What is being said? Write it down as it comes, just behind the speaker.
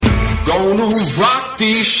Gonna rock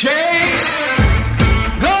these shades,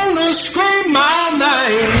 gonna scream my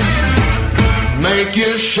name, make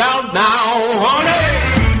you shout now,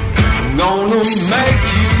 honey, gonna make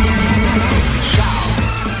you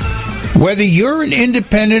shout. Whether you're an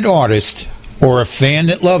independent artist or a fan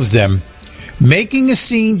that loves them,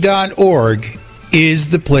 MakingAScene.org is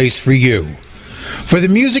the place for you. For the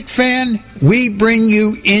music fan, we bring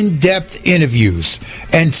you in-depth interviews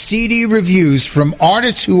and CD reviews from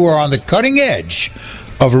artists who are on the cutting edge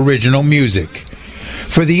of original music.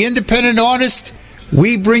 For the independent artist,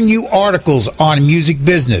 we bring you articles on music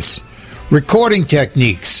business, recording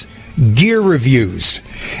techniques, gear reviews,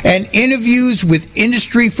 and interviews with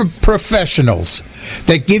industry professionals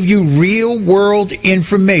that give you real-world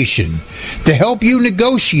information to help you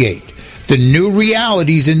negotiate the new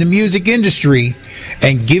realities in the music industry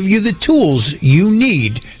and give you the tools you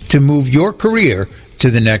need to move your career to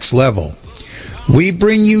the next level. We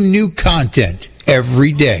bring you new content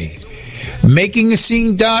every day.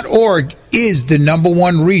 MakingAScene.org is the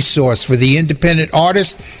 #1 resource for the independent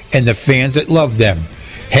artists and the fans that love them.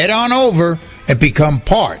 Head on over and become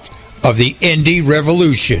part of the indie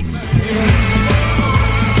revolution.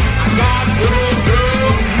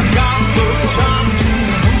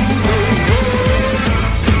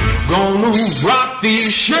 Rock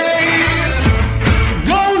these shades,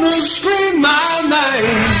 gonna scream my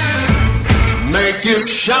name, make you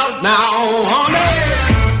shout now, honey,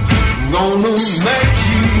 gonna make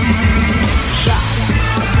you shout,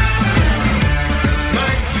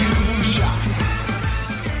 make you shout,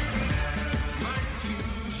 make you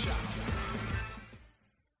shout.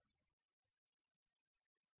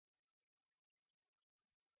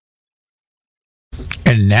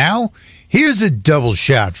 And now, here's a double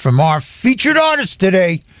shot from our featured artist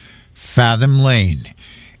today, Fathom Lane.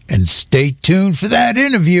 And stay tuned for that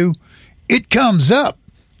interview. It comes up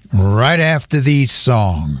right after these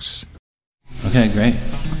songs. Okay, great.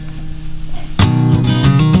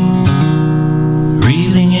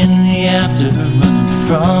 Reeling in the after, running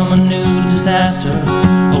from a new disaster.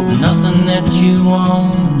 Hope nothing that you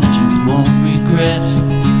own that you won't regret.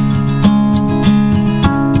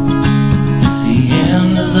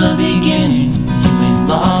 End of the beginning, you ain't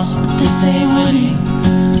lost, but this ain't winning.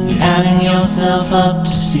 You're adding yourself up to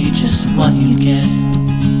see just what you get.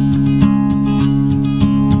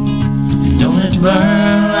 And don't it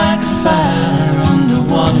burn like a fire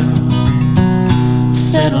underwater?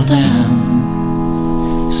 Settle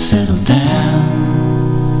down, settle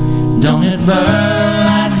down. Don't it burn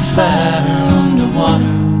like a fire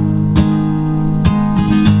underwater?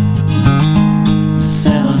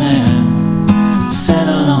 Settle down,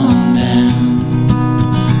 settle on down.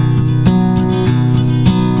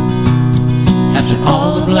 After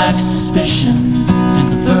all the black suspicion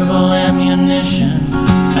and the verbal ammunition,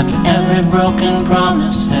 after every broken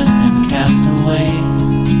promise has been cast away,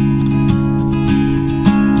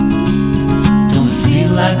 don't it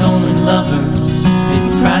feel like only lovers pay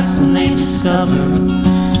the price when they discover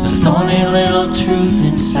the thorny little truth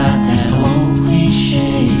inside that old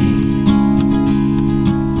cliche?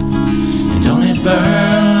 Don't it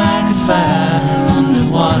burn like a fire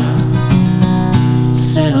underwater?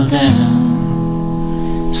 Settle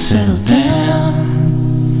down, settle down.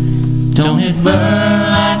 Don't it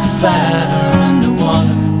burn like a fire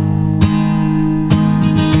underwater?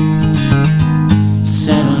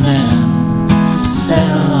 Settle down,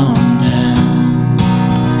 settle on down.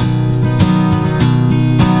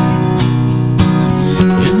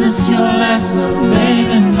 Is this your last look,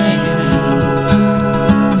 baby, maybe?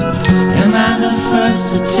 Am I the first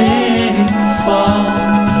to take the fall?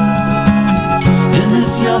 Is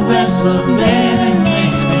this your best look, baby,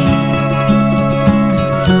 maybe?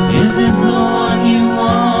 Is it the one you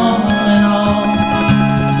want at all?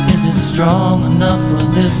 Is it strong enough for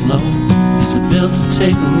this load? Is it built to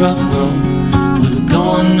take a rough road? Will it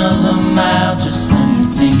go another mile just when you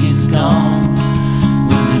think it's gone?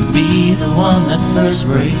 Will it be the one that first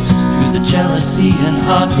breaks through the jealousy and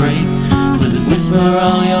heartbreak? Will it whisper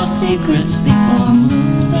all your secrets before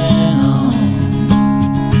moving on?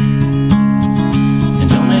 And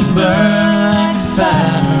don't it burn like a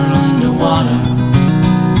fire underwater?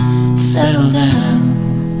 Settle down,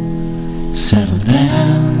 settle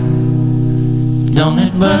down. Don't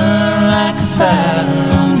it burn like a fire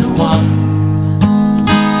underwater?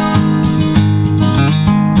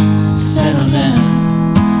 Settle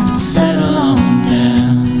down, settle on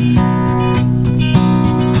down.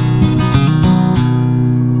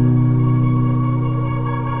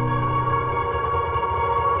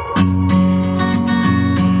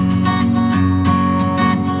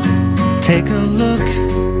 Take a look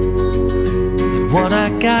at what I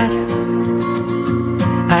got.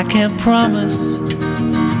 I can't promise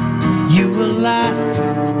you a lot,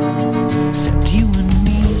 except you and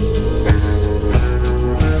me.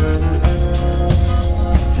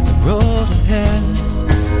 And the road ahead,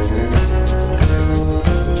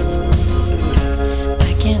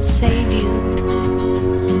 I can't save you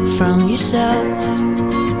from yourself.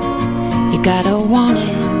 You gotta want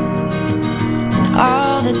it, and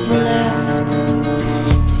all that's left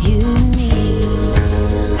is you and me.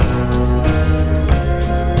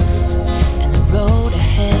 And the road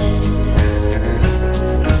ahead,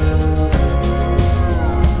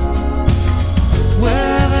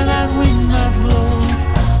 wherever that wind might blow,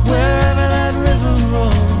 wherever that river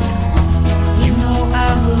rolls, you know I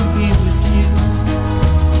will be with you.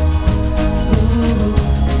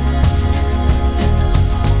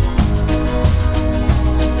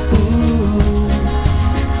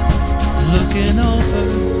 Looking over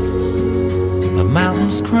a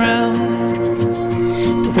mountain's crown,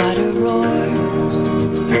 the water roars,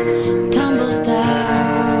 tumbles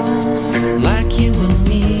down, like you and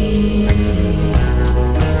me.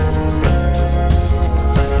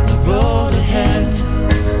 And the road ahead,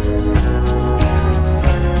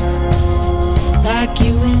 like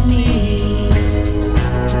you and me.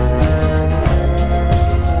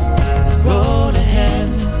 the road ahead,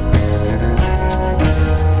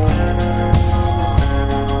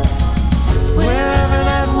 wherever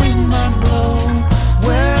that wind might blow,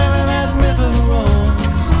 wherever that river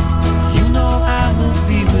rolls, you know I will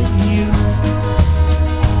be with you.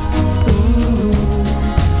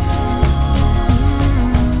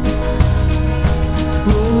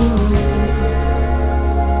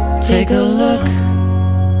 Take a look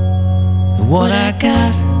at what I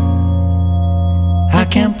got. I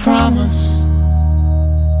can't promise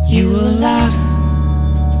you a lot,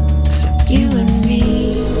 except you and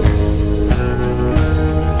me.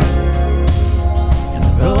 And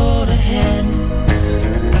the road ahead,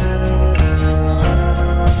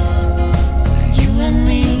 you and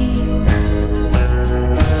me.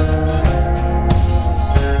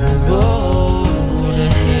 And the road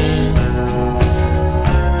ahead.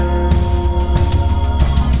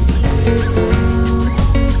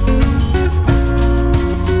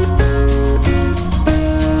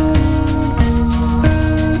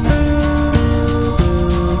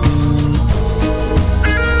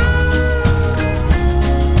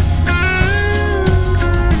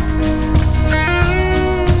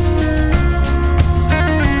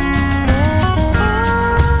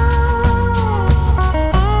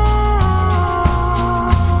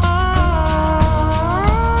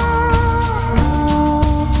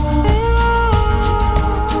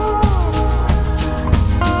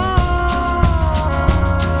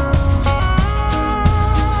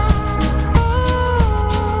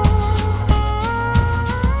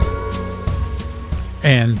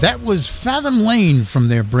 And that was Fathom Lane from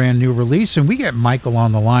their brand new release, and we got Michael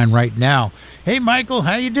on the line right now. Hey, Michael,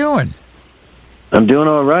 how you doing? I'm doing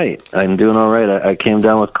all right. I came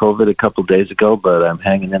down with COVID a couple days ago, but I'm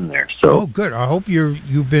hanging in there. So. Oh, good. I hope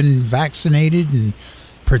you've been vaccinated and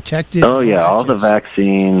protected. Oh yeah, all the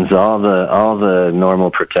vaccines, all the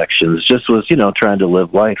normal protections. Just was trying to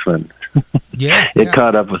live life, and it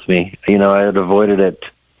caught up with me. I had avoided it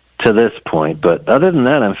to this point, but other than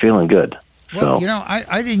that, I'm feeling good. Well,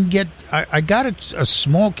 I didn't get. I got a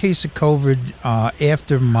small case of COVID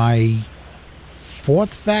after my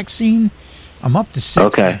fourth vaccine. I'm up to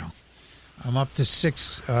 6 now. I'm up to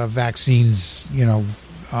 6 vaccines,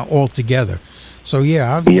 altogether. So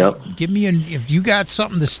yeah, give me if you got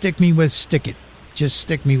something to stick me with, stick it. Just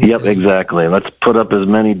stick me with it. Yep, exactly. Let's put up as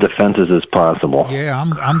many defenses as possible. Yeah,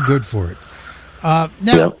 I'm good for it.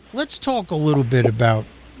 Now let's talk a little bit about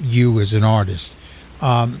you as an artist.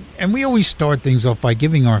 And we always start things off by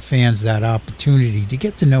giving our fans that opportunity to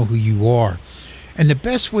get to know who you are. And the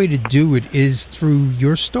best way to do it is through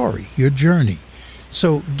your story, your journey.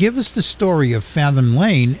 So give us the story of Fathom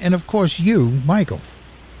Lane and, of course, you, Michael.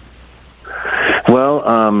 Well,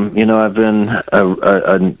 I've been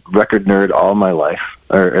a record nerd all my life,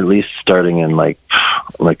 or at least starting in like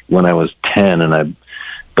when I was 10, and I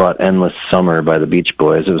bought Endless Summer by the Beach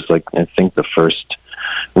Boys. It was I think the first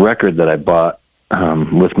record that I bought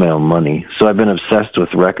with my own money. So I've been obsessed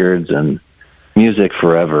with records and music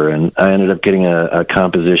forever, and I ended up getting a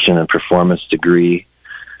composition and performance degree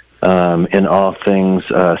in all things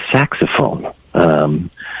saxophone.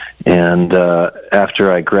 And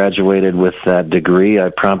after I graduated with that degree, I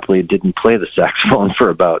promptly didn't play the saxophone for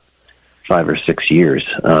about 5 or 6 years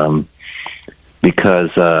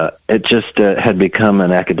because it just had become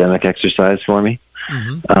an academic exercise for me.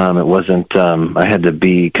 Mm-hmm. It wasn't, I had to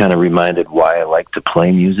be kind of reminded why I like to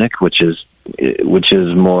play music, which is which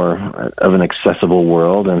is more of an accessible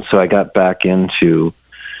world. And so I got back into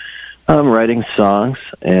writing songs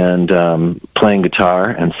and playing guitar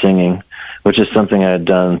and singing, which is something I had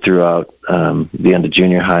done throughout the end of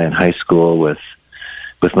junior high and high school with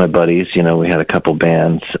my buddies. You know, we had a couple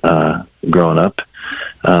bands growing up.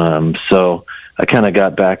 So I kind of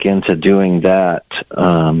got back into doing that.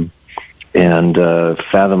 And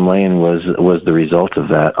Fathom Lane was the result of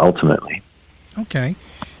that ultimately. Okay.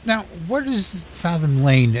 Now, what is Fathom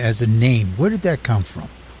Lane as a name? Where did that come from?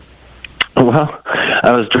 Well,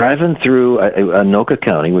 I was driving through Anoka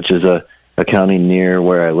County, which is a county near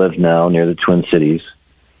where I live now, near the Twin Cities.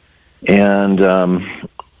 And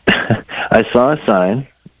I saw a sign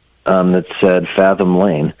that said Fathom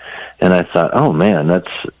Lane. And I thought, oh, man,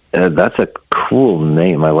 that's a cool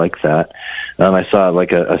name. I like that. I saw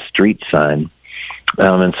like a street sign.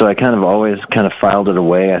 And so I kind of always kind of filed it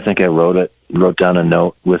away. I think I wrote down a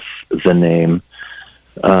note with the name.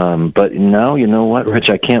 But now, you know what, Rich,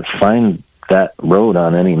 I can't find that road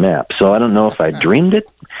on any map. So I don't know if I dreamed it,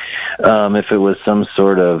 if it was some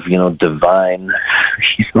sort of, divine,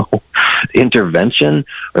 intervention,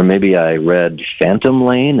 or maybe I read Phantom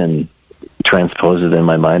Lane and transposed it in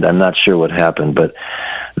my mind. I'm not sure what happened, but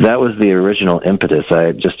that was the original impetus.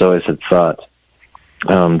 I just always had thought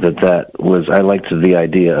that was, I liked the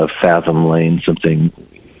idea of Fathom Lane, something,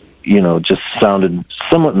 just sounded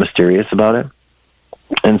somewhat mysterious about it.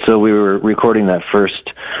 And so we were recording that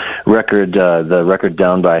first record, the record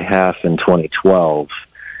Down by Half, in 2012.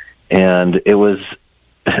 And it was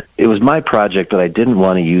my project, but I didn't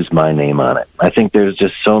want to use my name on it. I think there's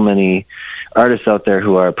just so many artists out there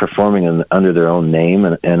who are performing under their own name,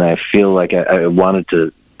 and I feel like I wanted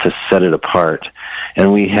to set it apart.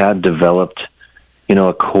 And we had developed,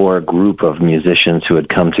 a core group of musicians who had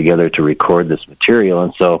come together to record this material.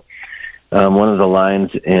 And so one of the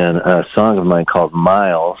lines in a song of mine called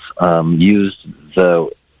Miles used the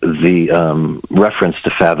reference to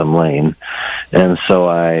Fathom Lane. And so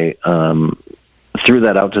I threw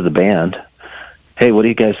that out to the band. Hey, what do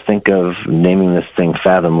you guys think of naming this thing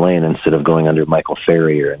Fathom Lane instead of going under Michael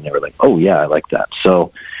Ferrier? And they were like, oh, yeah, I like that.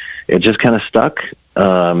 So it just kind of stuck,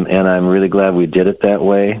 and I'm really glad we did it that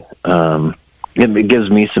way. It gives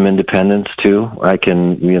me some independence, too. I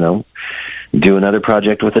can, do another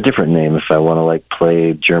project with a different name if I want to,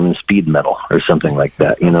 play German speed metal or something like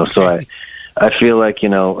that, So I feel like,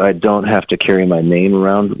 I don't have to carry my name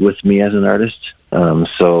around with me as an artist.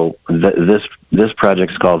 So this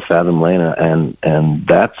project's called Fathom Lane, and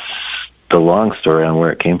that's the long story on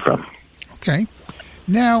where it came from. Okay.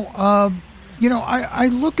 Now, I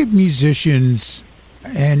look at musicians,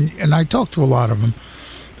 and I talk to a lot of them,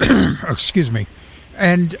 excuse me,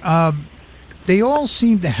 and they all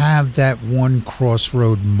seem to have that one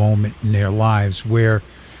crossroad moment in their lives where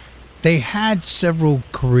they had several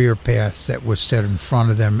career paths that were set in front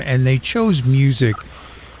of them, and they chose music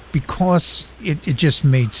because it just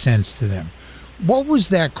made sense to them. What was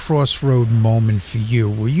that crossroad moment for you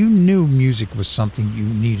where you knew music was something you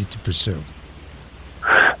needed to pursue?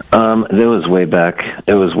 It was way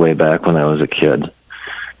back when I was a kid.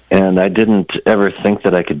 And I didn't ever think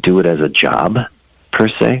that I could do it as a job, per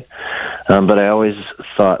se. But I always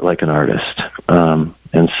thought like an artist.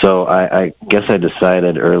 And so I guess I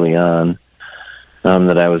decided early on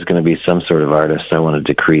that I was going to be some sort of artist. I wanted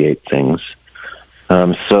to create things.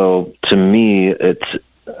 So to me, it's,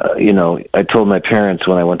 I told my parents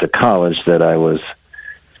when I went to college that I was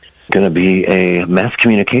going to be a mass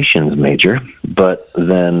communications major, but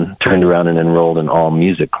then turned around and enrolled in all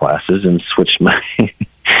music classes and switched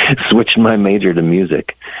my major to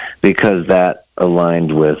music because that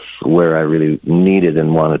aligned with where I really needed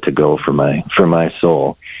and wanted to go for my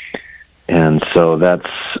soul. And so that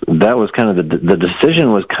was kind of the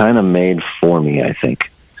decision was kind of made for me, I think.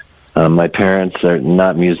 My parents are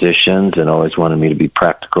not musicians and always wanted me to be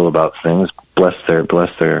practical about things. Bless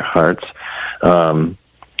their hearts.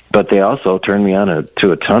 But they also turned me on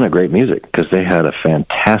to a ton of great music because they had a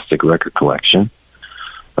fantastic record collection.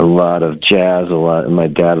 A lot of jazz, my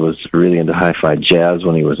dad was really into hi-fi jazz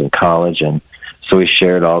when he was in college, and so we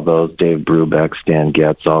shared all those, Dave Brubeck, Stan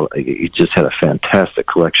Getz, he just had a fantastic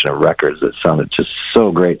collection of records that sounded just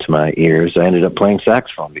so great to my ears. I ended up playing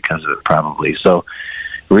saxophone because of it, probably. So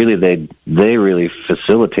really, they really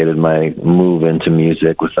facilitated my move into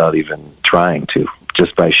music without even trying to,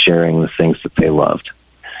 just by sharing the things that they loved.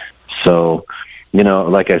 So,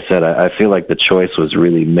 like I said, I feel like the choice was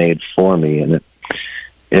really made for me, and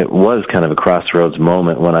it was kind of a crossroads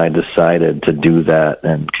moment when I decided to do that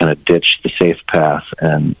and kind of ditch the safe path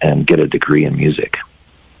and get a degree in music.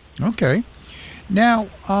 Okay. Now,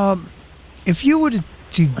 if you were to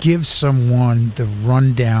to give someone the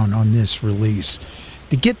rundown on this release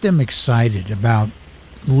to get them excited about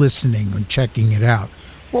listening and checking it out,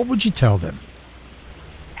 what would you tell them?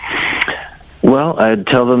 Well, I'd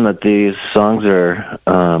tell them that these songs are,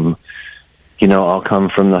 all come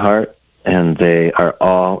from the heart, and they are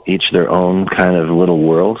all each their own kind of little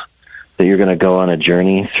world that you're going to go on a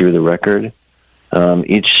journey through the record.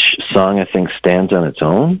 Each song, I think, stands on its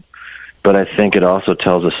own, but I think it also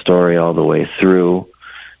tells a story all the way through.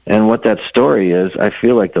 And what that story is, I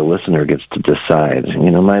feel like the listener gets to decide.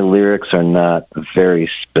 My lyrics are not very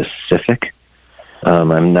specific.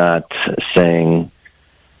 I'm not saying,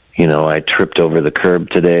 I tripped over the curb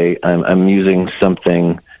today. I'm using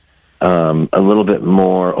something a little bit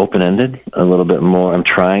more open-ended, a little bit more. I'm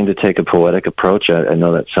trying to take a poetic approach. I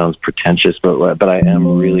know that sounds pretentious, but I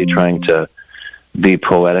am really trying to be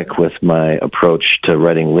poetic with my approach to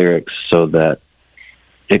writing lyrics so that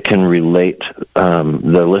it can relate.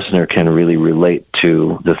 The listener can really relate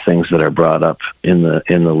to the things that are brought up in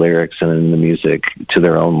the lyrics and in the music to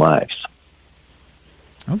their own lives.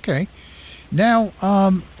 Okay. Now,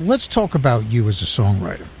 let's talk about you as a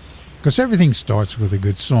songwriter, because everything starts with a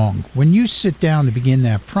good song. When you sit down to begin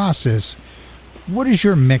that process, what is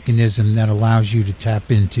your mechanism that allows you to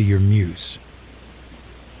tap into your muse?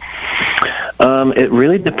 It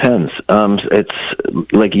really depends.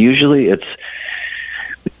 It's like usually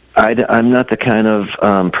I'm not the kind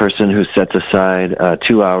of person who sets aside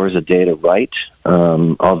 2 hours a day to write,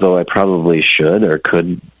 although I probably should or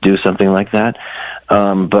could do something like that.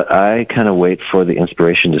 But I kind of wait for the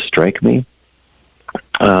inspiration to strike me.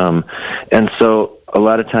 And so a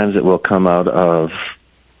lot of times it will come out of,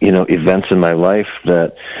 events in my life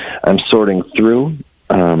that I'm sorting through,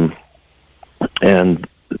 and,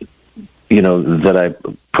 that I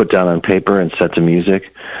put down on paper and set to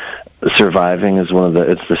music. Surviving is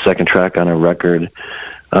it's the second track on a record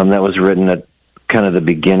that was written at kind of the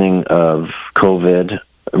beginning of COVID,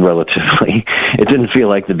 relatively. It didn't feel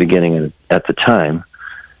like the beginning at the time,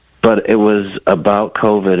 but it was about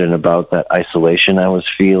COVID and about that isolation I was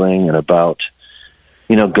feeling and about,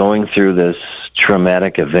 going through this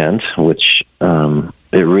traumatic event, which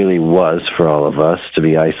it really was for all of us to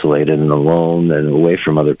be isolated and alone and away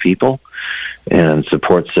from other people and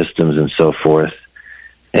support systems and so forth.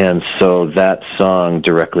 And so that song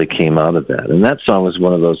directly came out of that. And that song was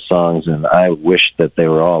one of those songs, and I wish that they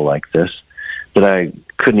were all like this, that I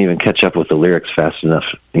couldn't even catch up with the lyrics fast enough.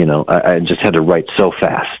 I just had to write so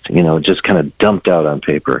fast, it just kind of dumped out on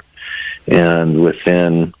paper.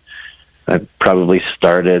 And I probably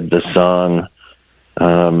started the song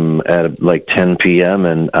at like 10 p.m.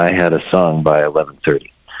 and I had a song by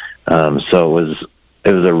 11:30. So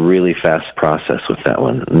it was a really fast process with that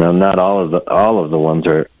one. Now, not all of the ones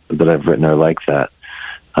that I've written are like that.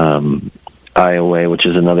 Iowa, which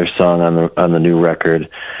is another song on the new record,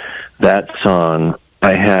 that song,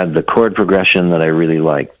 I had the chord progression that I really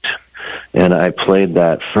liked, and I played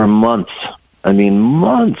that for months. I mean,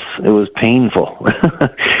 months. It was painful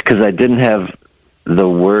because I didn't have the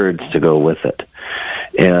words to go with it,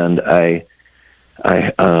 and I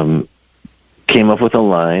came up with a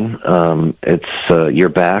line. It's "You're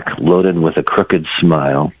back, loaded with a crooked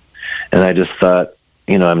smile," and I just thought,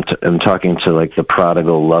 I'm talking to like the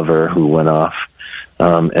prodigal lover who went off,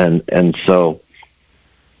 and so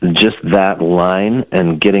just that line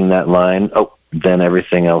and getting that line. Then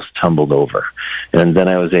everything else tumbled over, and then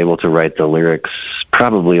I was able to write the lyrics.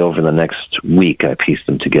 Probably over the next week, I pieced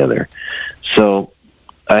them together. So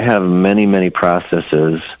I have many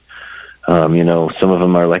processes. Some of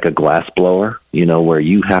them are like a glass blower, where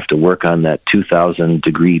you have to work on that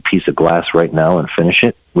 2,000-degree piece of glass right now and finish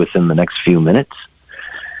it within the next few minutes.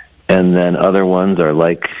 And then other ones are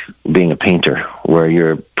like being a painter, where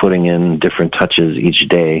you're putting in different touches each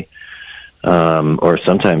day. Or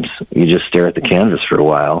sometimes you just stare at the canvas for a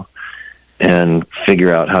while and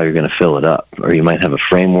figure out how you're going to fill it up. Or you might have a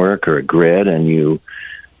framework or a grid, and you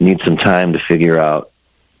need some time to figure out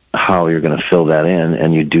how you're going to fill that in,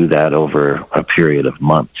 and you do that over a period of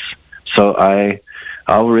months. So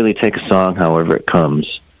I'll really take a song however it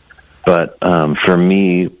comes, but for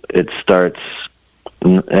me it starts,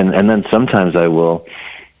 and then sometimes I will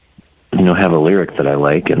have a lyric that I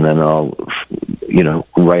like, and then I'll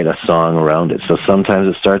write a song around it. So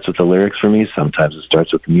sometimes it starts with the lyrics for me, sometimes it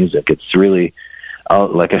starts with the music. It's really,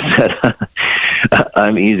 like I said,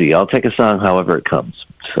 I'm easy. I'll take a song however it comes.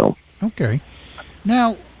 So okay.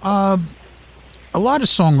 Now, a lot of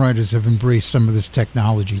songwriters have embraced some of this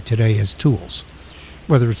technology today as tools,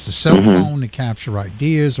 whether it's the cell phone to capture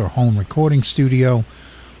ideas or home recording studio.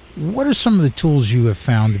 What are some of the tools you have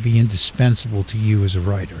found to be indispensable to you as a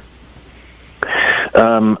writer?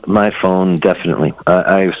 My phone, definitely.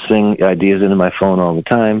 I sing ideas into my phone all the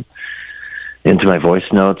time, into my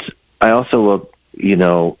voice notes. I also will,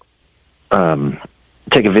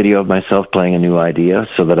 take a video of myself playing a new idea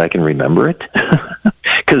so that I can remember it.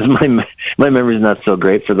 Because my memory is not so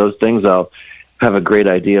great for those things. I'll have a great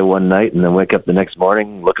idea one night and then wake up the next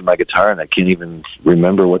morning, look at my guitar, and I can't even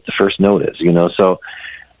remember what the first note is. So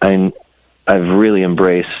I've really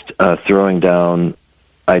embraced throwing down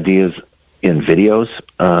ideas in videos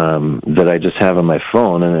that I just have on my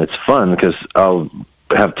phone, and it's fun because I'll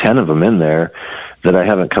have 10 of them in there that I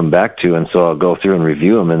haven't come back to, and so I'll go through and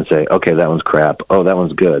review them and say, okay, that one's crap. Oh, that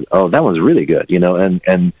one's good. Oh, that one's really good.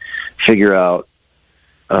 And figure out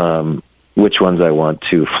which ones I want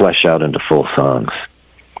to flesh out into full songs.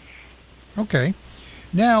 Okay.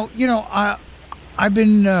 Now, I've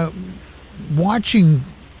been watching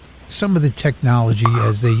some of the technology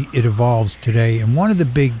as it evolves today, and one of the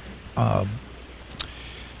big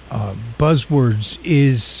buzzwords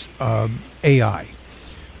is AI.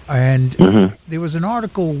 And there was an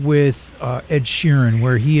article with Ed Sheeran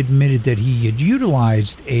where he admitted that he had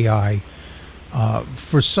utilized AI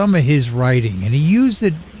for some of his writing, and he used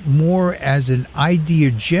it more as an idea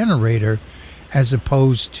generator as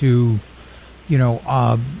opposed to,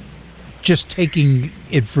 just taking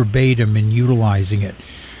it verbatim and utilizing it.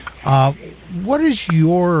 What is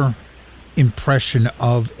your impression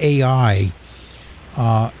of AI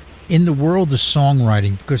in the world of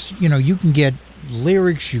songwriting? Because, you can get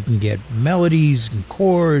lyrics, you can get melodies and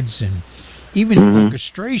chords and even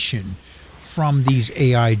orchestration from these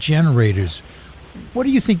AI generators. What do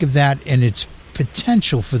you think of that and its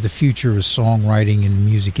potential for the future of songwriting in the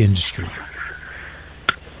music industry?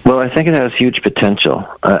 Well, I think it has huge potential.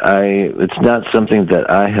 It's not something that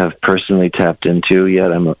I have personally tapped into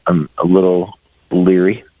yet. I'm a little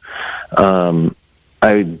leery.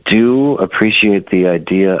 I do appreciate the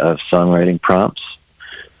idea of songwriting prompts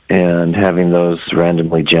and having those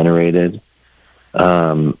randomly generated.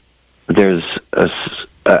 I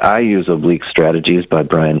use Oblique Strategies by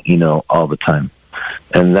Brian Eno all the time,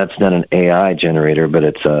 and that's not an AI generator, but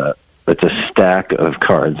it's a stack of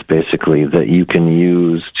cards basically that you can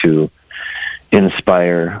use to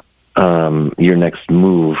inspire your next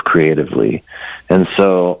move creatively, and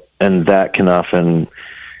that can often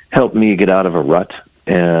help me get out of a rut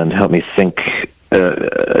and help me think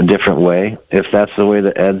a different way. If that's the way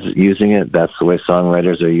that Ed's using it, that's the way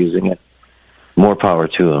songwriters are using it, more power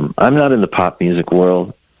to them. I'm not in the pop music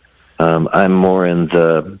world. I'm more in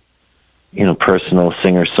the personal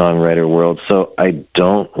singer-songwriter world, so I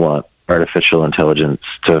don't want artificial intelligence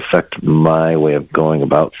to affect my way of going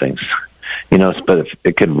about things. But if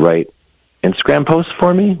it could write Instagram posts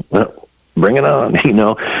for me, well, bring it on.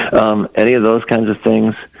 Any of those kinds of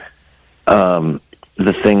things.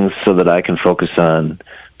 The things so that I can focus on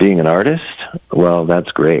being an artist, well, that's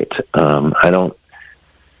great. I don't,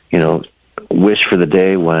 wish for the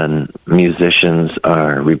day when musicians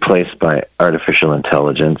are replaced by artificial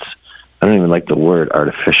intelligence. I don't even like the word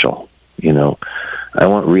artificial. I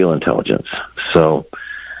want real intelligence. So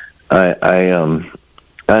I'm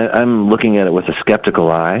looking at it with a skeptical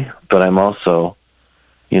eye, but I'm also,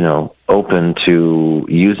 open to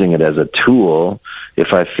using it as a tool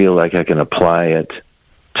if I feel like I can apply it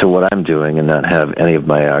to what I'm doing and not have any of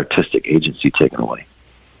my artistic agency taken away.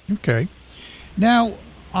 Okay. Now,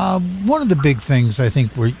 one of the big things I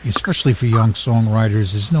think, especially for young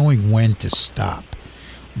songwriters, is knowing when to stop.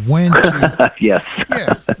 When to yes.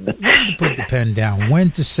 Yeah, when to put the pen down,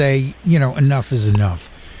 when to say, enough is enough.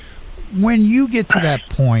 When you get to that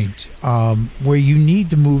point where you need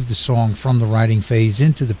to move the song from the writing phase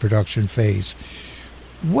into the production phase,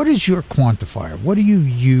 what is your quantifier? What do you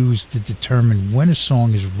use to determine when a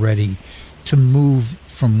song is ready to move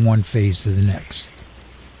from one phase to the next?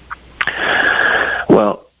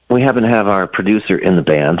 Well, we happen to have our producer in the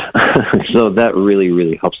band, so that really,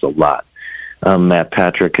 really helps a lot. Matt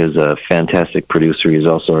Patrick is a fantastic producer. He's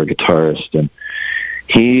also our guitarist, and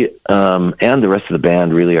he and the rest of the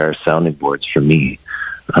band really are sounding boards for me.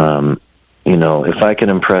 If I can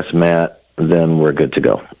impress Matt, then we're good to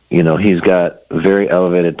go. He's got very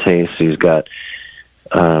elevated taste. He's got,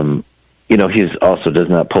 he's also does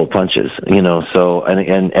not pull punches, so,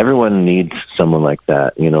 and everyone needs someone like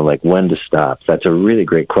that, like when to stop. That's a really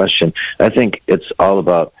great question. I think it's all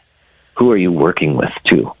about who are you working with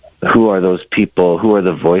too? Who are those people? Who are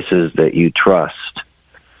the voices that you trust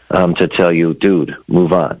to tell you, dude,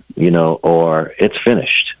 move on, or it's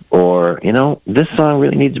finished, or, this song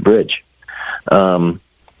really needs a bridge.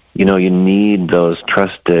 You need those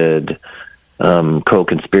trusted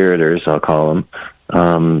co-conspirators, I'll call them,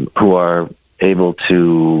 who are able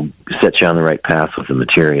to set you on the right path with the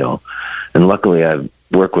material. And luckily, I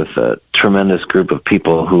work with a tremendous group of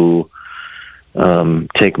people who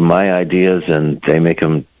take my ideas and they make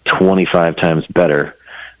them 25 times better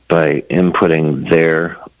by inputting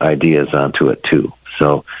their ideas onto it too.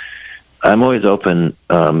 So I'm always open.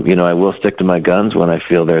 I will stick to my guns when I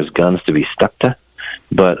feel there's guns to be stuck to.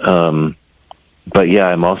 But yeah,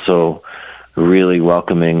 I'm also really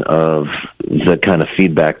welcoming of the kind of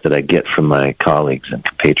feedback that I get from my colleagues and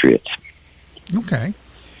compatriots. Okay.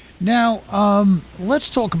 Now, let's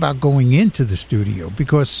talk about going into the studio,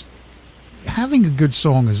 because having a good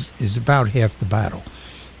song is about half the battle.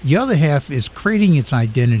 The other half is creating its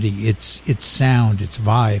identity, its sound, its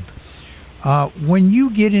vibe. When you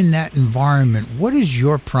get in that environment, what is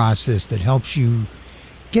your process that helps you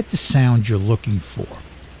get the sound you're looking for?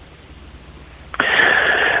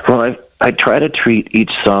 Well, I try to treat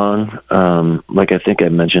each song, like I think I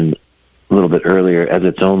mentioned a little bit earlier, as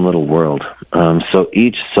its own little world. So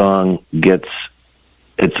each song gets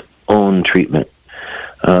its own treatment.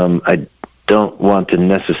 I don't want to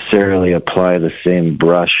necessarily apply the same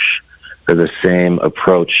brush or the same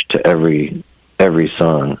approach to every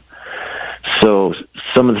song. So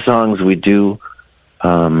some of the songs we do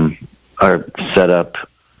are set up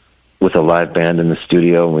with a live band in the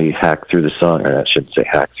studio, and we hack through the song, or I shouldn't say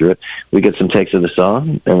hack through it. We get some takes of the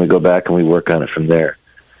song, and we go back and we work on it from there.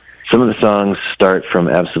 Some of the songs start from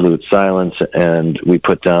absolute silence, and we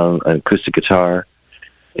put down an acoustic guitar,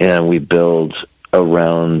 and we build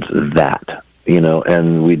around that,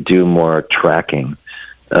 and we do more tracking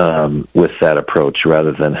with that approach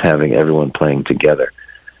rather than having everyone playing together.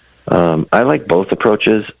 I like both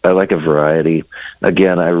approaches. I like a variety.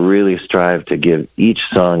 Again, I really strive to give each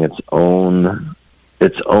song its own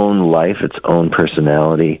life, its own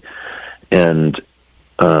personality, and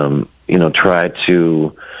try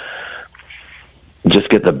to just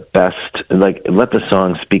get the best, let the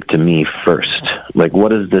song speak to me first. Like,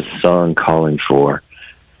 what is this song calling for?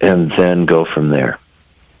 And then go from there.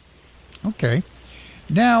 Okay.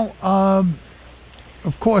 Now,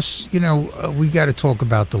 of course, we got to talk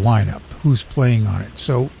about the lineup. Who's playing on it?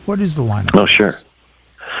 So what is the lineup? Oh, sure.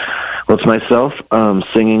 Well, it's myself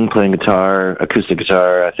singing, playing guitar, acoustic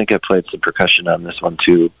guitar. I think I played some percussion on this one,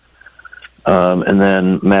 too. And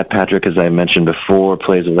then Matt Patrick, as I mentioned before,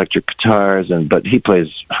 plays electric guitars, but he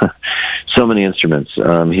plays so many instruments.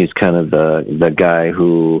 He's kind of the guy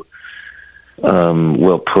who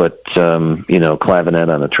will put, clavinet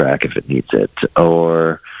on a track if it needs it,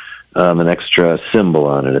 or an extra cymbal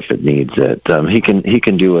on it if it needs it. He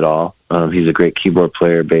can do it all. He's a great keyboard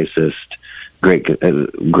player, bassist, great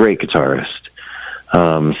guitarist.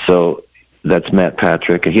 So that's Matt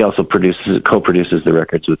Patrick. He also co-produces the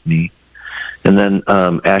records with me. And then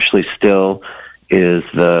Ashley Still is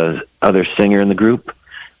the other singer in the group.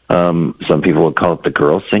 Some people would call it the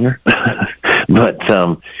girl singer, but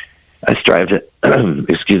I strive to,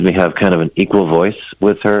 have kind of an equal voice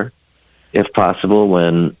with her, if possible.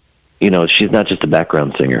 When she's not just a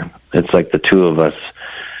background singer. It's like the two of us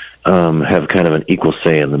have kind of an equal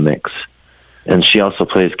say in the mix. And she also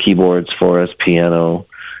plays keyboards for us, piano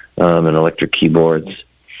and electric keyboards.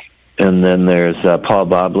 And then there's Paul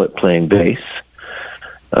Boblet playing bass.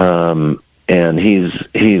 And he's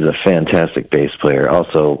a fantastic bass player,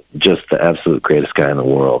 also just the absolute greatest guy in the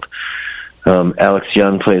world. Alex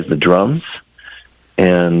Young plays the drums,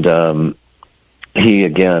 and he,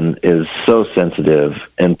 again, is so sensitive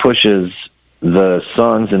and pushes the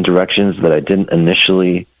songs in directions that I didn't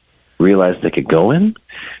initially realize they could go in.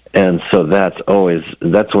 And so that's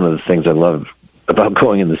one of the things I love about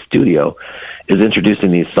going in the studio, is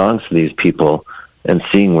introducing these songs to these people and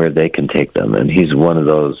seeing where they can take them. And he's one of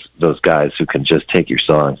those guys who can just take your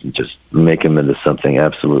songs and just make them into something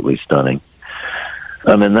absolutely stunning.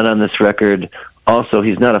 And then on this record, also,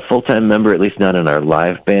 he's not a full-time member, at least not in our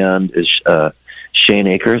live band, is Shane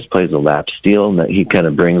Akers, plays the lap steel, and he kind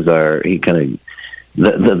of brings the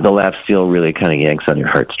lap steel really kind of yanks on your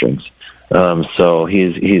heartstrings. So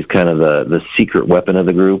he's kind of the secret weapon of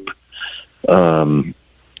the group, and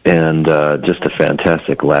just a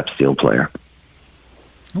fantastic lap steel player.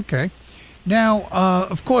 Okay. Now,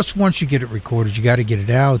 of course, once you get it recorded, you got to get it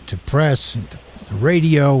out to press and to the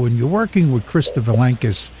radio, and you're working with Krista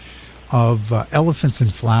Valenkis of Elephants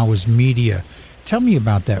and Flowers Media. Tell me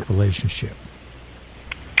about that relationship.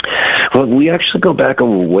 Well, we actually go back a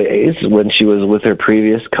ways when she was with her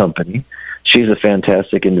previous company. She's a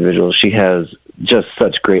fantastic individual. She has just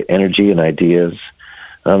such great energy and ideas.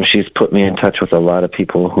 She's put me in touch with a lot of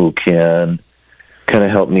people who can kind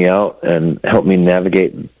of help me out and help me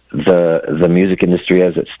navigate the music industry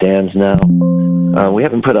as it stands now. We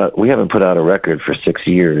haven't put out a record for 6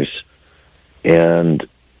 years, and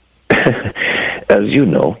as you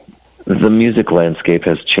know, the music landscape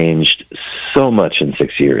has changed so much in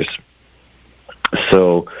 6 years.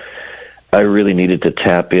 So I really needed to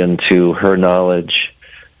tap into her knowledge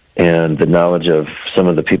and the knowledge of some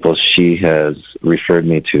of the people she has referred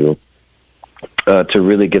me to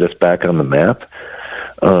really get us back on the map,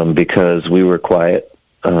 because we were quiet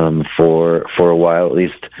for a while, at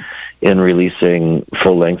least in releasing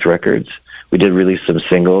full-length records. We did release some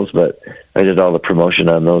singles, but I did all the promotion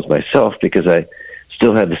on those myself because I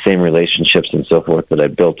still had the same relationships and so forth that I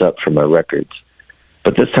built up from my records.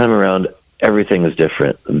 But this time around, everything is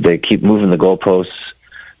different. They keep moving the goalposts.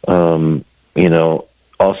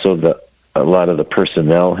 Also a lot of the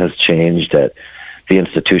personnel has changed at the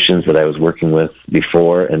institutions that I was working with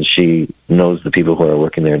before, and she knows the people who are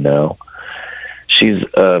working there now. She's,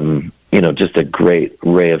 just a great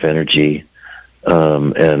ray of energy,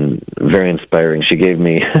 and very inspiring. She gave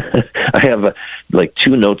me, I have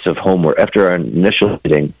 2 notes of homework after our initial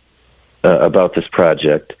meeting about this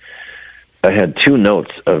project. I had 2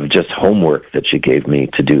 notes of just homework that she gave me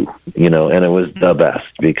to do, and it was the best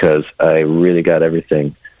because I really got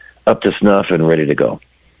everything up to snuff and ready to go.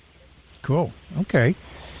 Cool. Okay.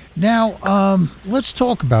 Now, let's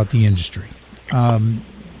talk about the industry.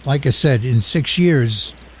 Like I said, in 6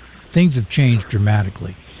 years, things have changed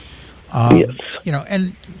dramatically. Yes.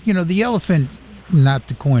 The elephant, not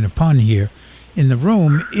to coin a pun here, in the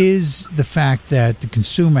room is the fact that the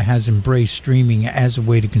consumer has embraced streaming as a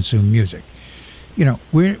way to consume music.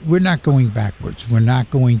 We're not going backwards. We're not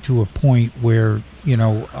going to a point where,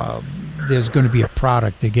 there's going to be a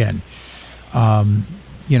product again. Vinyl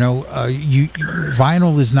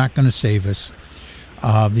is not going to save us.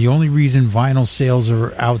 The only reason vinyl sales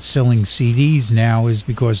are outselling CDs now is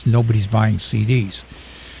because nobody's buying CDs.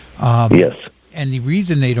 Yes. And the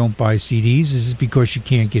reason they don't buy CDs is because you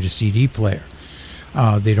can't get a CD player.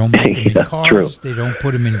 They don't make them in cars. True. They don't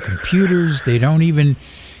put them in computers. They don't even,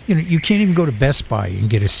 you can't even go to Best Buy and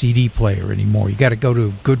get a CD player anymore. You got to go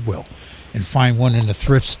to Goodwill and find one in a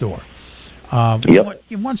thrift store.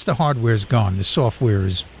 Once the hardware's gone, the software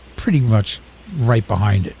is pretty much right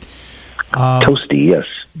behind it. Toasty, yes.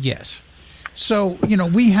 Yes. So,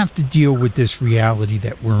 we have to deal with this reality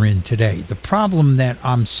that we're in today. The problem that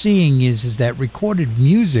I'm seeing is that recorded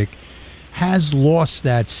music has lost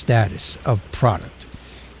that status of product.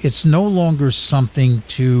 It's no longer something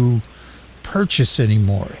to purchase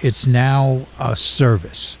anymore. It's now a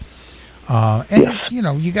service. Yes.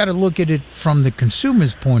 You got to look at it from the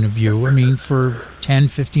consumer's point of view. I mean, for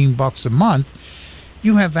 $10-15 a month,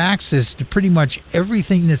 you have access to pretty much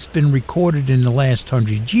everything that's been recorded in the last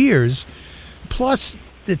 100 years, plus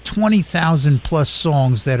the 20,000 plus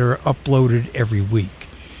songs that are uploaded every week.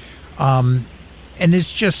 And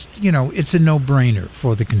it's just, it's a no-brainer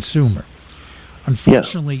for the consumer.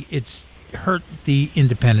 Unfortunately, It's hurt the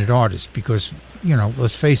independent artists because,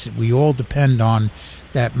 let's face it, we all depend on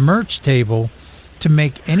that merch table to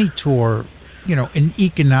make any tour, an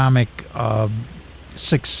economic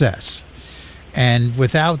success. And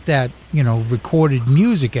without that, recorded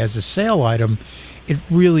music as a sale item, it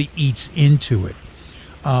really eats into it.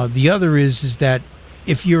 The other is that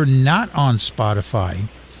if you're not on Spotify,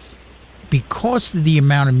 because of the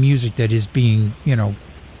amount of music that is being,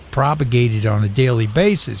 propagated on a daily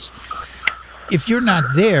basis, if you're not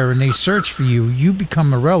there and they search for you, you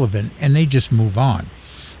become irrelevant and they just move on.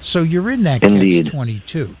 So you're in that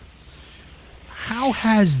catch-22. How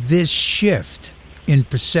has this shift in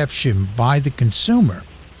perception by the consumer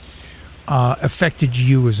affected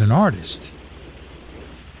you as an artist?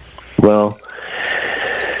 Well,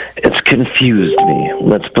 it's confused me.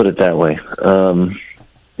 Let's put it that way.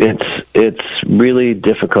 It's really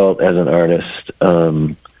difficult as an artist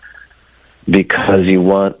because you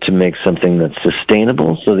want to make something that's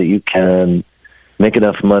sustainable so that you can make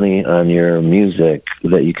enough money on your music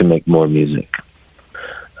that you can make more music.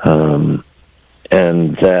 And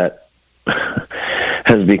that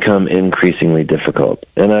has become increasingly difficult.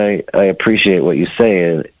 And I appreciate what you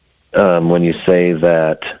say when you say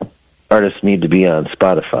that artists need to be on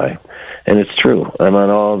Spotify. And it's true. I'm on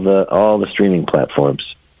all the streaming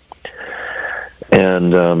platforms.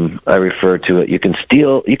 And I refer to it, you can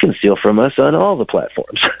steal from us on all the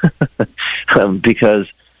platforms.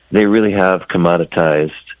 Because they really have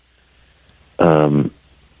commoditized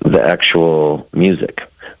the actual music,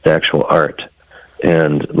 the actual art.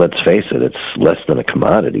 And let's face it, it's less than a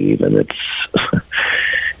commodity even.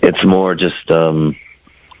 It's more just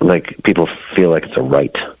like people feel like it's a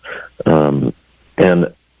right.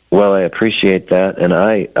 And Well, I appreciate that, and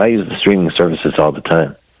I use the streaming services all the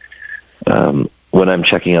time. When I'm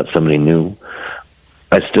checking out somebody new,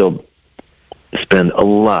 I still spend a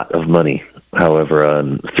lot of money, however,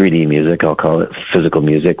 on 3D music, I'll call it, physical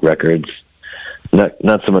music, records.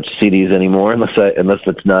 Not so much CDs anymore, unless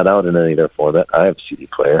it's not out in any other format. I have a CD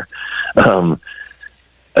player.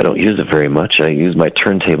 I don't use it very much. I use my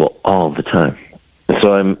turntable all the time.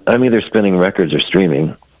 So I'm either spinning records or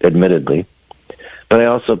streaming, admittedly, but I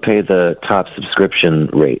also pay the top subscription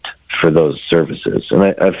rate for those services. And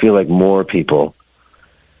I feel like more people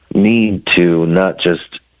need to not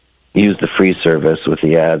just use the free service with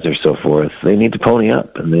the ads or so forth. They need to pony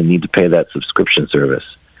up, and they need to pay that subscription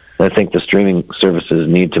service. And I think the streaming services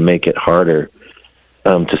need to make it harder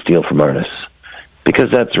to steal from artists, because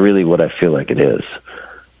that's really what I feel like it is.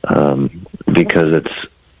 Because it's,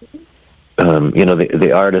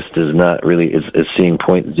 the artist is not really, is seeing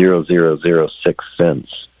 0.0006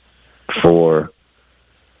 cents for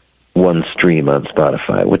one stream on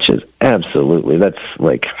Spotify, which is absolutely, that's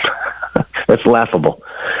like, that's laughable.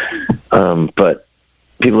 But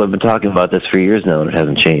people have been talking about this for years now, and it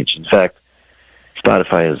hasn't changed. In fact,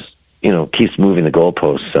 Spotify is, keeps moving the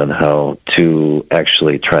goalposts on how to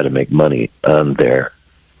actually try to make money on their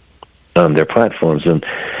platforms. And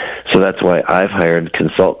so that's why I've hired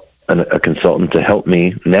a consultant to help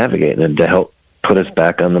me navigate and to help put us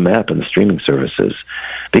back on the map in the streaming services.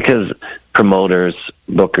 Because promoters,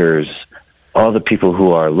 bookers, all the people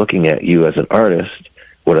who are looking at you as an artist,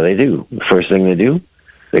 what do? The first thing they do,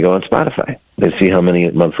 they go on Spotify. They see how many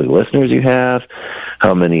monthly listeners you have,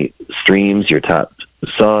 how many streams your top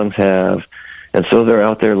songs have, and so they're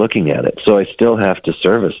out there looking at it. So I still have to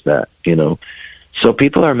service that, So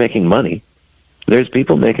people are making money. There's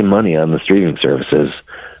people making money on the streaming services,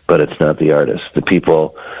 but it's not the artists. The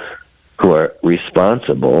people who are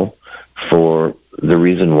responsible for the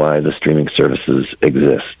reason why the streaming services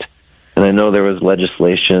exist. And I know there was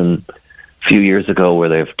legislation a few years ago where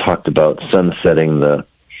they've talked about sunsetting the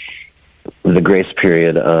grace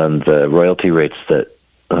period on the royalty rates that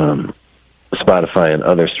Spotify and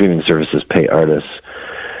other streaming services pay artists.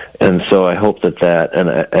 And so I hope that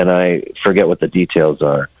and I forget what the details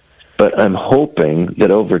are, but I'm hoping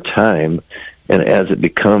that over time, and as it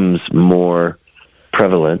becomes more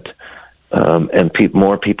prevalent, and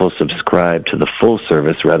more people subscribe to the full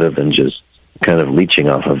service rather than just kind of leeching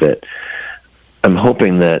off of it, I'm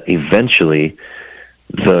hoping that eventually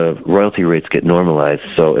the royalty rates get normalized.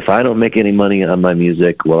 So if I don't make any money on my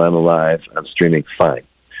music while I'm alive, I'm streaming fine.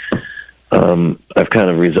 I've kind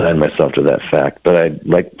of resigned myself to that fact, but I'd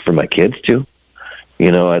like for my kids to.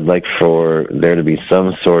 I'd like for there to be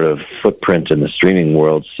some sort of footprint in the streaming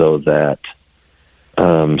world so that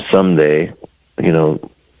someday,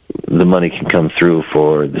 the money can come through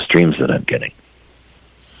for the streams that I'm getting.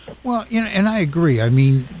 Well, and I agree. I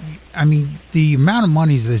mean, the amount of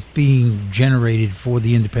money that's being generated for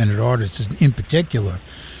the independent artists, in particular,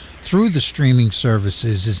 through the streaming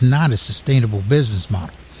services, is not a sustainable business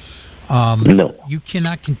model. No. You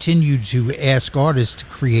cannot continue to ask artists to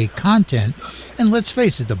create content, and let's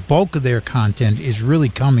face it, the bulk of their content is really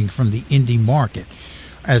coming from the indie market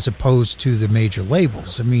as opposed to the major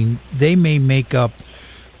labels. I mean, they may make up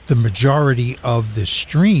the majority of the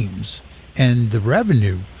streams and the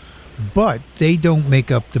revenue, but they don't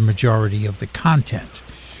make up the majority of the content.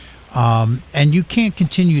 And you can't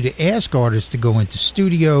continue to ask artists to go into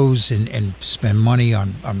studios and spend money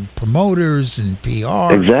on promoters and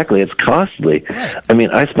PR. Exactly. It's costly. Right. I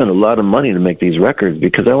mean, I spend a lot of money to make these records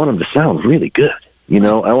because I want them to sound really good.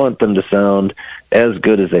 I want them to sound as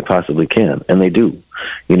good as they possibly can, and they do.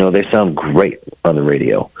 They sound great on the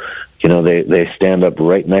radio. They stand up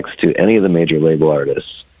right next to any of the major label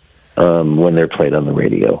artists when they're played on the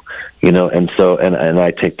radio. And so and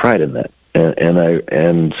I take pride in that.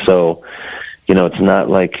 And so, it's not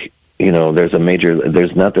like,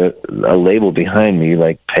 there's not a label behind me,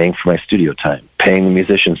 like paying for my studio time, paying the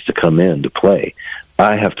musicians to come in to play.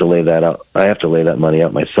 I have to lay that out. I have to lay that money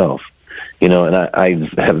out myself, and I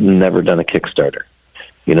have never done a Kickstarter.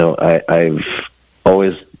 I've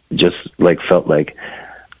always just felt like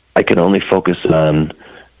I can only focus on,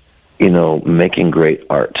 making great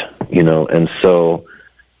art, and so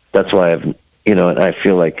that's why and I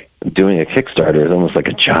feel like doing a Kickstarter is almost like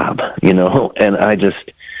a job, and I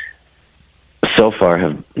just so far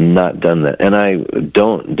have not done that. And I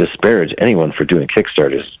don't disparage anyone for doing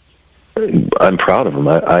Kickstarters. I'm proud of them.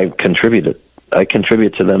 I contribute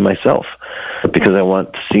to them myself because I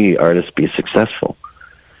want to see artists be successful.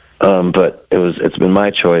 But it's been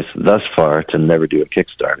my choice thus far to never do a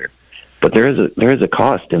Kickstarter. But there is a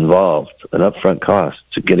cost involved, an upfront cost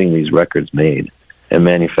to getting these records made. and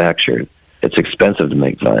manufactured. It's expensive to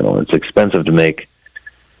make vinyl. It's expensive to make,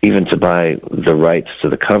 even to buy the rights to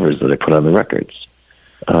the covers that I put on the records.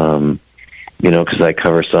 Because I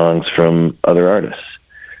cover songs from other artists,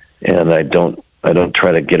 and I don't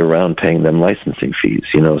try to get around paying them licensing fees.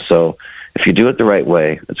 So if you do it the right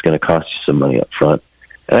way, it's going to cost you some money up front.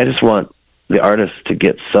 And I just want the artists to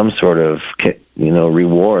get some sort of,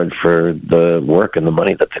 reward for the work and the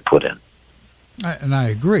money that they put in. And I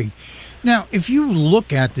agree. Now, if you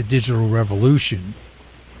look at the digital revolution,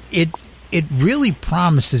 it really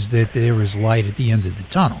promises that there is light at the end of the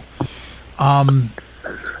tunnel.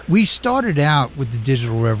 We started out with the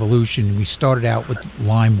digital revolution. We started out with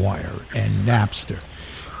LimeWire and Napster,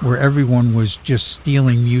 where everyone was just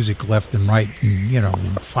stealing music left and right, and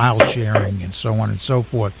and file sharing and so on and so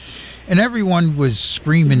forth. And everyone was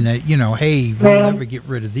screaming that, hey, we'll never get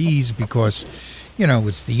rid of these because,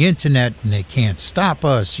 it's the internet and they can't stop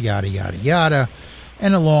us, yada, yada, yada.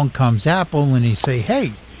 And along comes Apple and they say,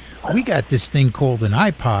 hey, we got this thing called an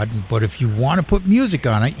iPod, but if you want to put music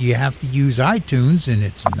on it, you have to use iTunes, and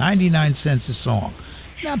it's 99 cents a song.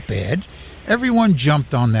 Not bad. Everyone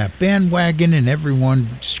jumped on that bandwagon, and everyone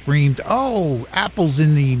screamed, oh, Apple's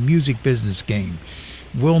in the music business game.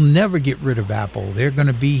 We'll never get rid of Apple. They're going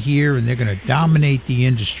to be here, and they're going to dominate the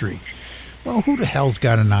industry. Well, who the hell's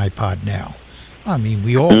got an iPod now? I mean,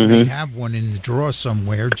 we all may have one in the drawer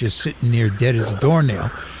somewhere, just sitting there dead as a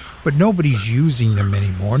doornail. But nobody's using them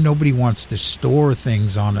anymore. Nobody wants to store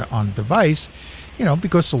things on a device,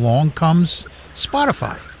 because along comes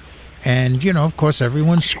Spotify. And, of course,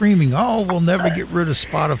 everyone's screaming, oh, we'll never get rid of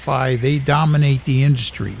Spotify. They dominate the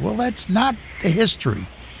industry. Well, that's not the history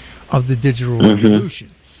of the digital revolution.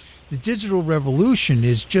 The digital revolution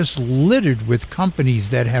is just littered with companies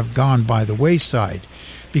that have gone by the wayside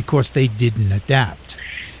because they didn't adapt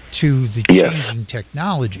to the changing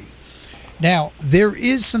technology. Now, there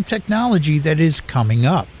is some technology that is coming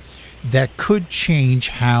up that could change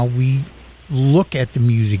how we look at the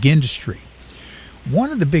music industry.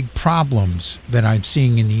 One of the big problems that I'm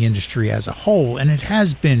seeing in the industry as a whole, and it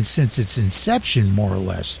has been since its inception more or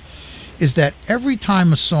less, is that every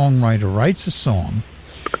time a songwriter writes a song,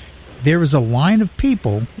 there is a line of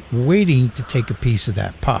people waiting to take a piece of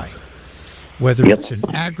that pie. Whether it's an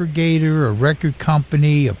aggregator, a record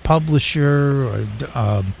company, a publisher,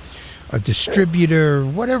 a distributor,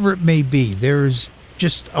 whatever it may be, there's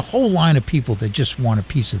just a whole line of people that just want a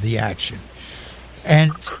piece of the action.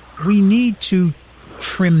 And we need to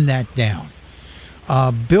trim that down.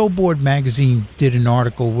 Billboard magazine did an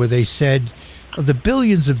article where they said of the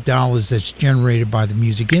billions of dollars that's generated by the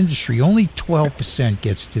music industry, only 12%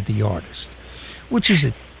 gets to the artist, which is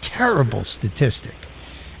a terrible statistic.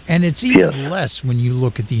 And it's even less when you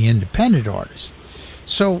look at the independent artist.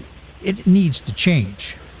 So it needs to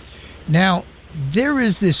change. Now, there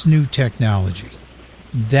is this new technology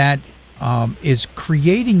that is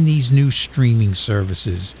creating these new streaming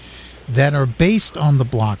services that are based on the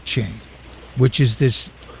blockchain, which is this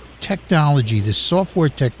technology, this software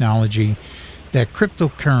technology that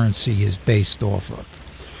cryptocurrency is based off of.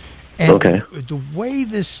 And the way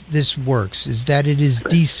this works is that it is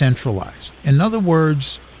decentralized. In other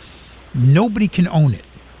words, nobody can own it.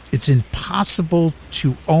 It's impossible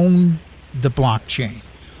to own the blockchain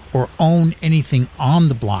or own anything on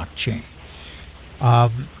the blockchain.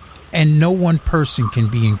 And no one person can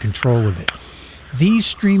be in control of it. These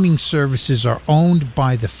streaming services are owned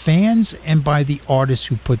by the fans and by the artists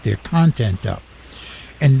who put their content up.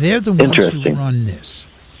 And they're the ones who run this.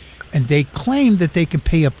 And they claim that they can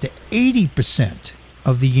pay up to 80%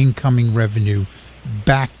 of the incoming revenue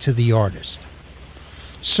back to the artist.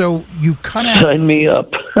 So you cut out... Sign me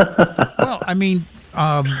up. Well, I mean,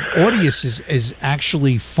 Audius is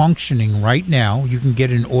actually functioning right now. You can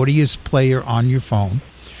get an Audius player on your phone.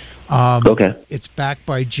 It's backed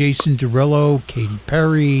by Jason Derulo, Katy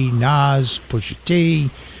Perry, Nas, Pusha T,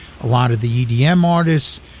 a lot of the EDM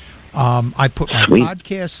artists. I put my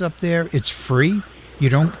podcasts up there. It's free. You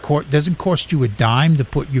doesn't cost you a dime to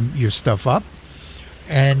put your stuff up,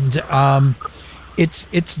 and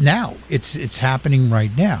it's now. It's happening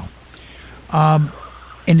right now.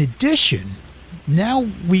 In addition, now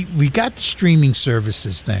we got the streaming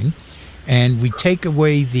services thing, and we take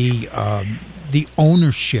away the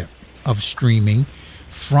ownership of streaming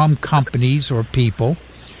from companies or people,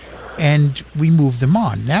 and we move them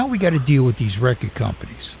on. Now we got to deal with these record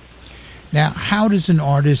companies. Now, how does an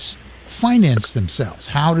artist finance themselves?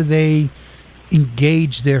 How do they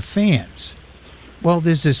engage their fans? Well,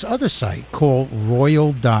 there's this other site called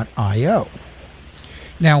Royal.io.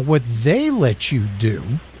 Now, what they let you do,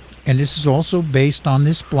 and this is also based on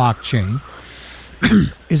this blockchain,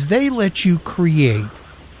 is they let you create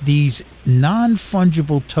these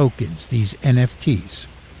non-fungible tokens, these NFTs,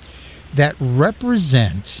 that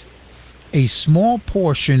represent a small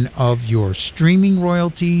portion of your streaming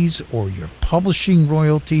royalties or your publishing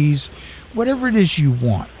royalties, whatever it is you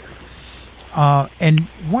want. And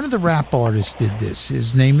one of the rap artists did this.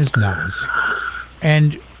 His name is Nas.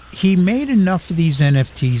 And he made enough of these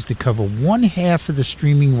NFTs to cover one half of the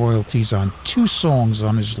streaming royalties on 2 songs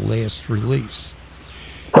on his last release.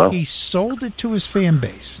 Wow. He sold it to his fan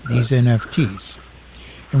base, these NFTs,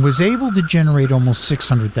 and was able to generate almost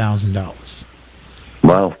 $600,000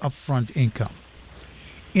 Wow. upfront income.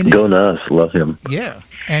 Go Nas. Love him. Yeah.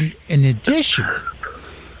 And in addition,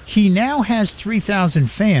 he now has 3,000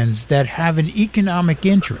 fans that have an economic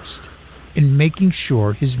interest in making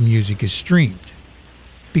sure his music is streamed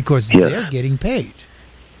because Yes. they're getting paid.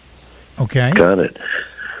 Okay? Got it.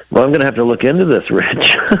 Well, I'm going to have to look into this,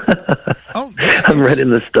 Rich. Oh, yeah, I'm writing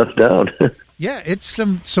this stuff down. yeah, it's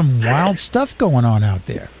some wild stuff going on out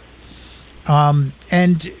there. And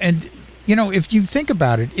you know, if you think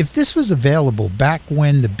about it, if this was available back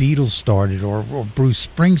when the Beatles started or Bruce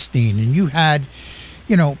Springsteen, and you had,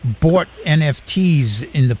 you know, bought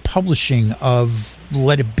NFTs in the publishing of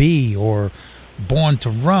Let It Be or Born to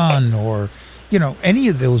Run or, you know, any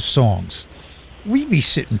of those songs, we'd be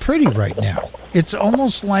sitting pretty right now. It's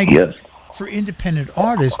almost like Yes. for independent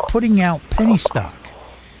artists putting out penny stock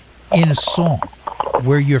in a song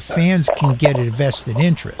where your fans can get a vested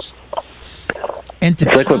interest. And to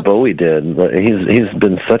It's like what Bowie did. He's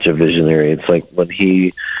been such a visionary. It's like when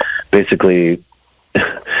he basically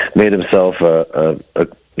made himself a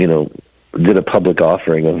you know, did a public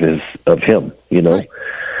offering of him. You know, Right.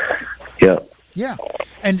 yeah. Yeah.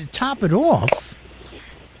 And to top it off,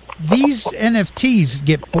 these NFTs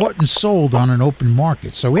get bought and sold on an open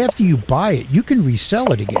market. So after you buy it, you can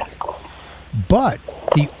resell it again. But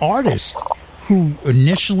the artist who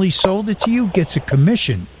initially sold it to you gets a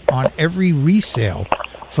commission on every resale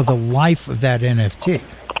for the life of that NFT.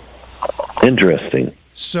 Interesting.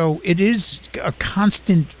 So it is a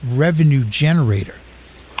constant revenue generator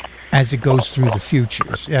as it goes through the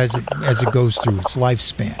futures, as it goes through its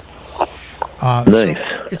lifespan. Nice.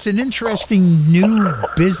 So it's an interesting new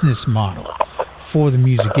business model for the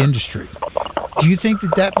music industry. Do you think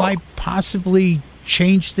that might possibly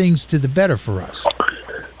change things to the better for us?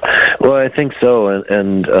 Well, I think so,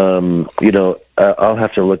 and you know, I'll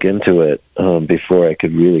have to look into it before I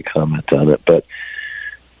could really comment on it. But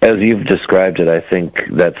as you've described it, I think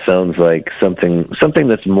that sounds like something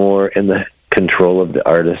that's more in the control of the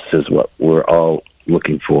artists is what we're all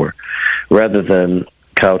looking for, rather than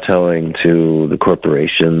kowtowing to the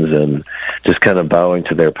corporations and just kind of bowing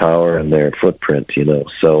to their power and their footprint, you know.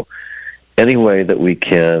 So any way that we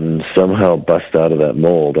can somehow bust out of that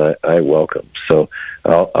mold, I welcome. So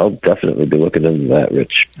I'll definitely be looking into that,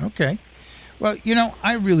 Rich. Okay. Well, you know,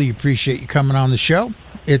 I really appreciate you coming on the show.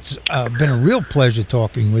 It's been a real pleasure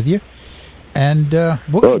talking with you. And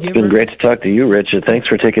it's been great to talk to you, Rich. And thanks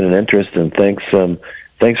for taking an interest, and thanks for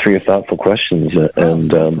your thoughtful questions. No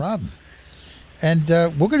problem. And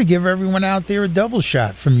we're going to give everyone out there a double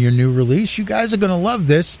shot from your new release. You guys are going to love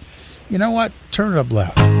this. You know what? Turn it up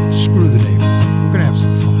loud. Screw the neighbors. We're going to have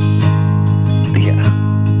some fun. Yeah.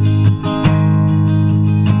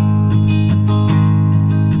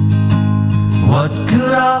 What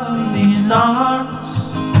good are these arms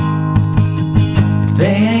if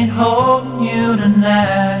they ain't holding you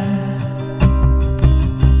tonight?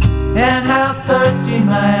 And how thirsty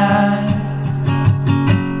my eyes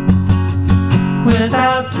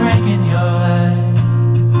without drinking your life.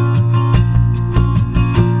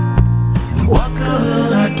 And what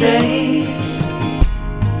good are days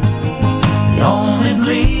that only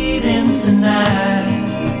bleed into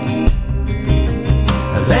nights?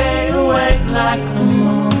 I lay awake like the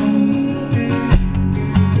moon,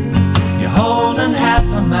 you're holding half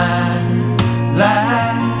of my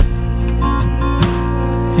life.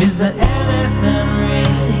 Is there anything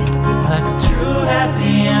really like a true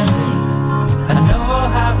happy ending? I know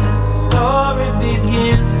how this story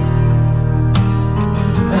begins.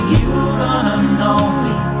 Are you gonna know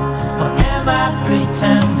me, or am I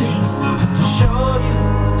pretending to show you,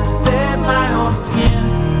 to save my own skin?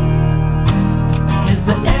 Is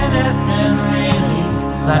there anything really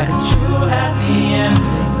like a true happy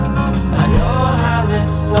ending? I know how this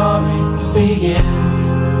story begins,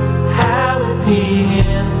 how it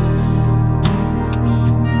begins.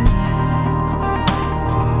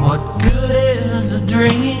 What good is a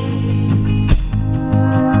dream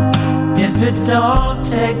if it don't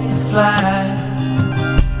take the flight?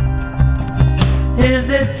 Is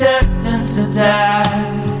it destined to die?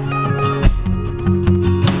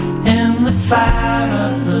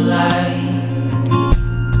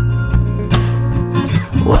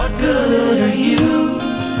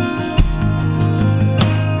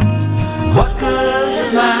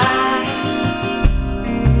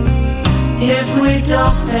 we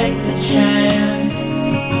don't take the chance,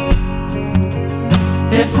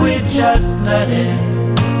 if we just let it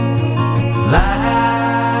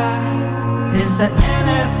lie, is there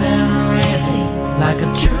anything really like a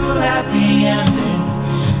true happy ending?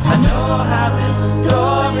 I know how this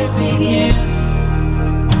story begins.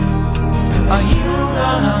 Are you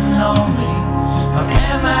gonna know me, or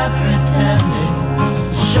am I pretending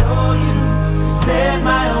to show you, to save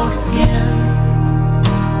my old skin?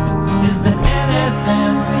 Is there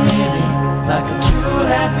anything really like a true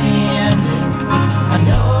happy ending? I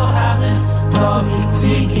know how this story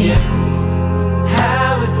begins,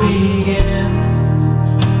 how it begins.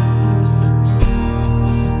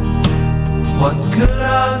 What good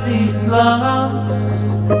are these lungs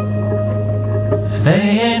if they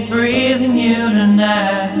ain't breathing you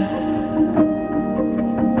tonight?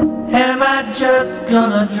 Am I just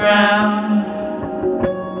gonna drown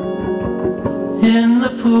in the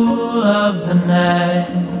pool of the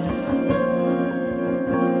night?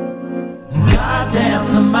 Goddamn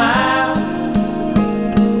the miles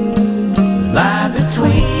that lie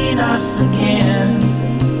between us again.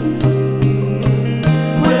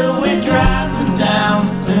 Will we drive them down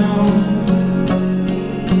soon?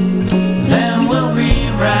 Then we'll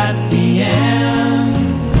rewrite the end.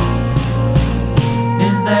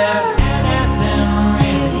 Is there anything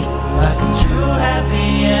really like a true happy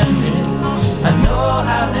ending? I know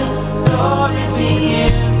how this story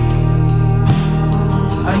begins.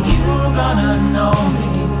 Are you gonna know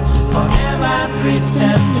me, or am I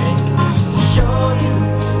pretending to show you,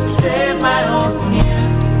 to save my own skin?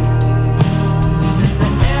 Is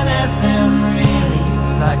there anything really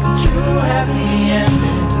like a true happy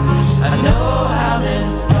ending? I know how this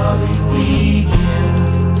story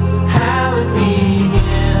begins, how it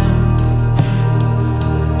begins.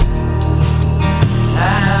 I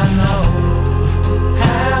know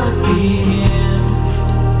how it begins.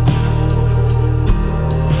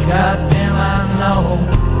 Goddamn, I know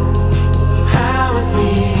how it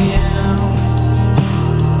begins.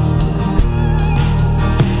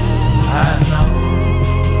 I know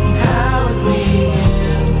how it begins.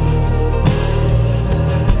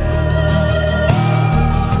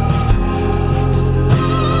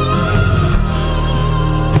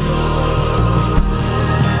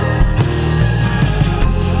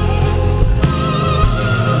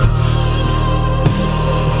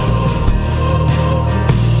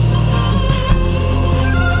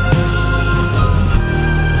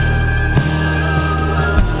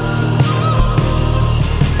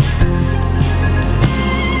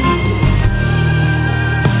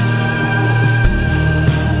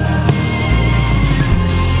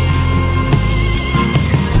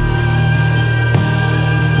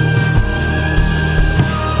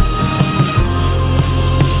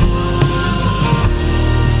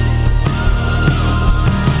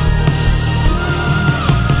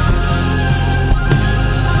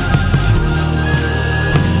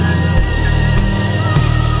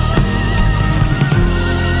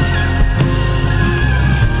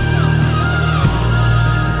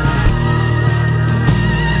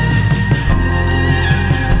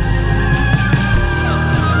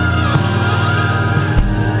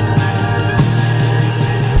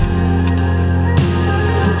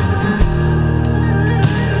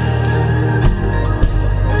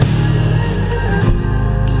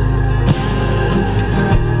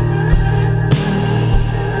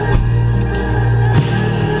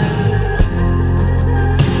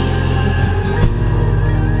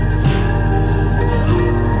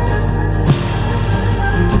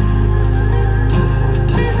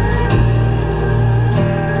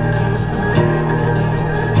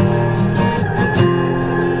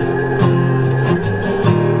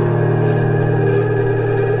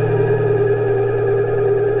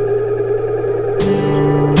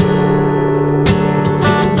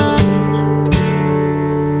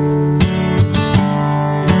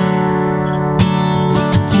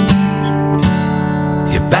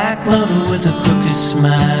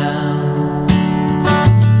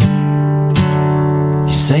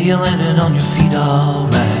 Say you landed on your feet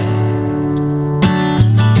alright.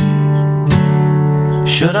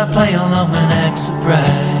 Should I play along and act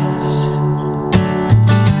surprised?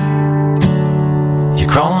 You're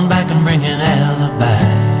crawling back and bringing alibis.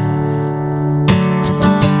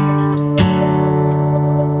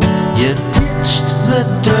 You ditched the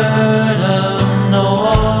dirt of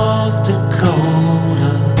North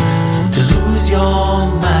Dakota to lose your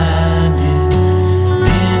mind in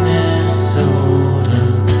Minnesota.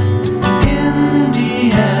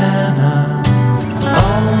 Indiana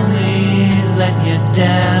only let you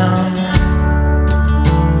down.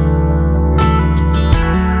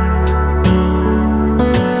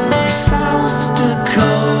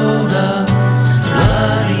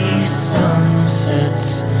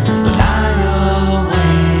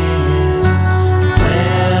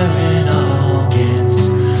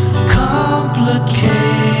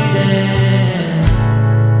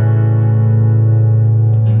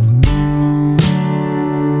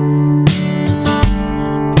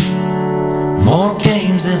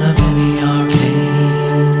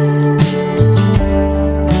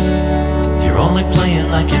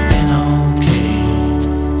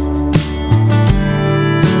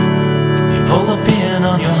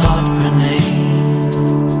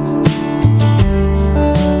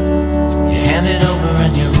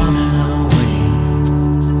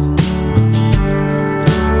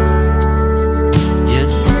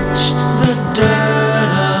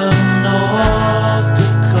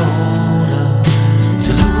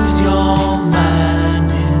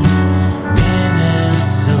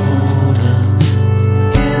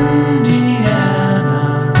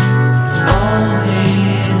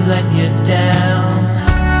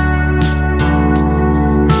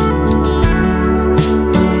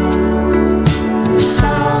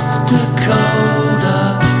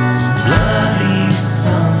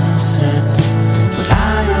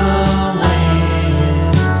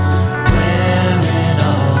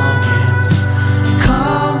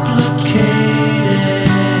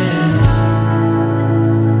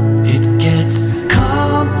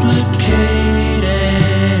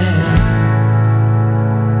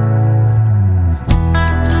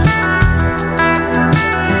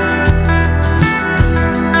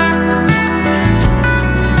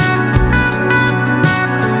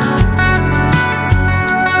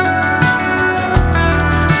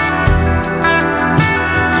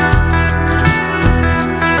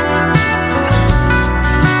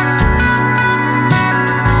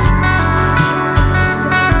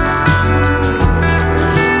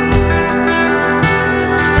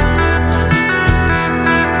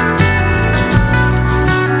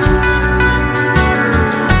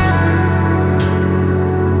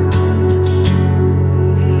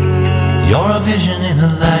 vision in a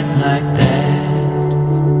light like that.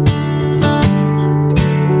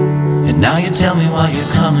 And now you tell me why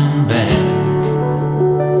you're coming back.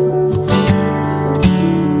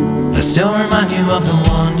 I still remind you of the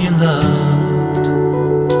one you loved,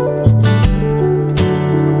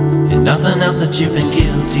 and nothing else that you've been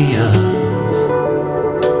guilty of.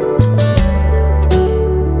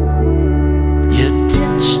 You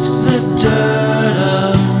ditched the dirt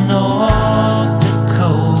of North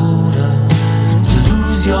Dakota to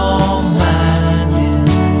lose your mind in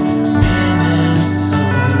Minnesota.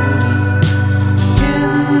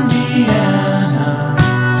 Indiana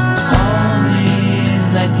only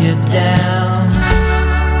let you down.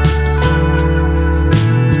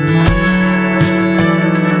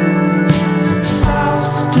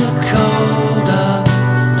 South Dakota,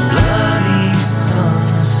 bloody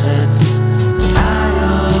sunsets,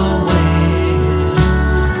 Iowa is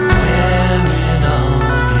where it all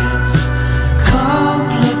gets complicated.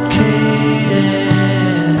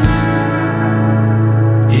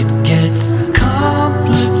 It gets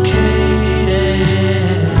complicated.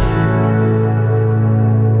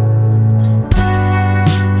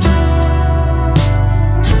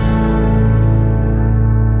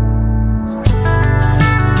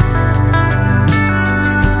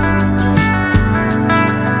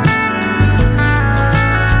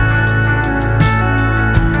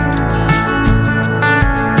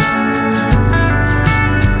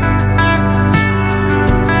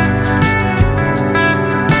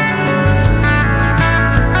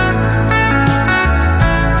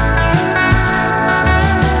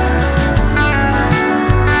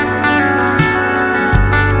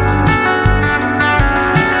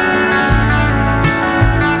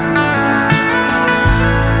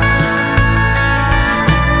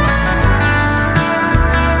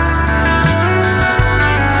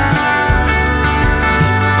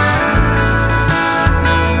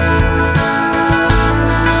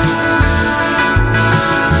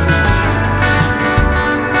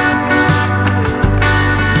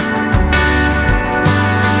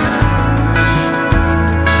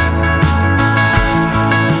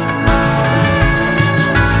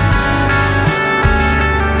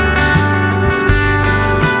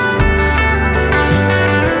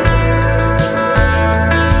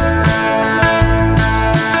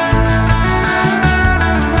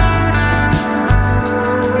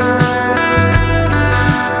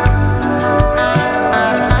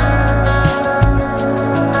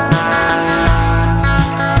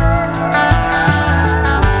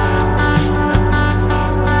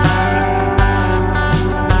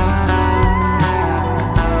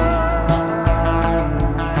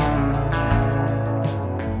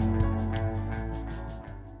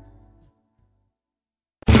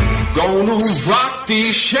 Gonna rock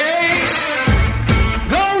these shades,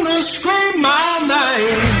 gonna scream my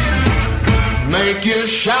name, make you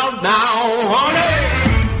shout now,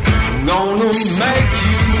 honey, gonna make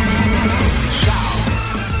you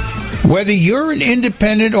shout. Whether you're an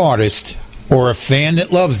independent artist or a fan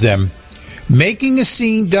that loves them,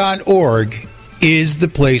 makingascene.org is the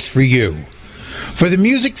place for you. For the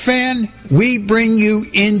music fan, we bring you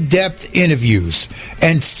in-depth interviews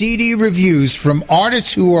and CD reviews from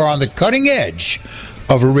artists who are on the cutting edge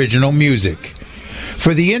of original music.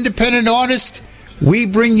 For the independent artist, we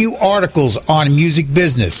bring you articles on music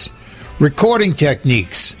business, recording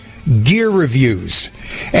techniques, gear reviews,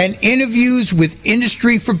 and interviews with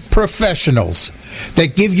industry professionals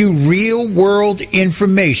that give you real-world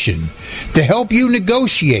information to help you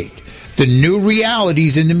negotiate the new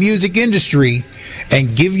realities in the music industry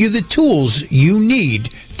and give you the tools you need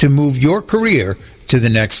to move your career to the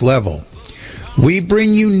next level. We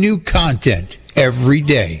bring you new content every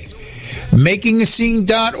day.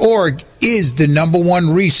 Makingascene.org is the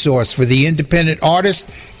 #1 resource for the independent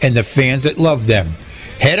artists and the fans that love them.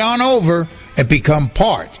 Head on over and become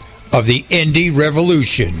part of the indie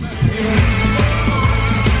revolution.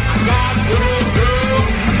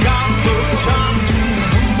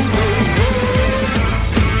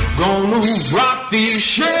 Rock these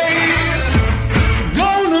shades,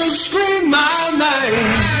 gonna scream my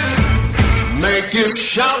name, make you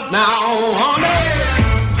shout now,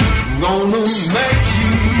 honey, gonna make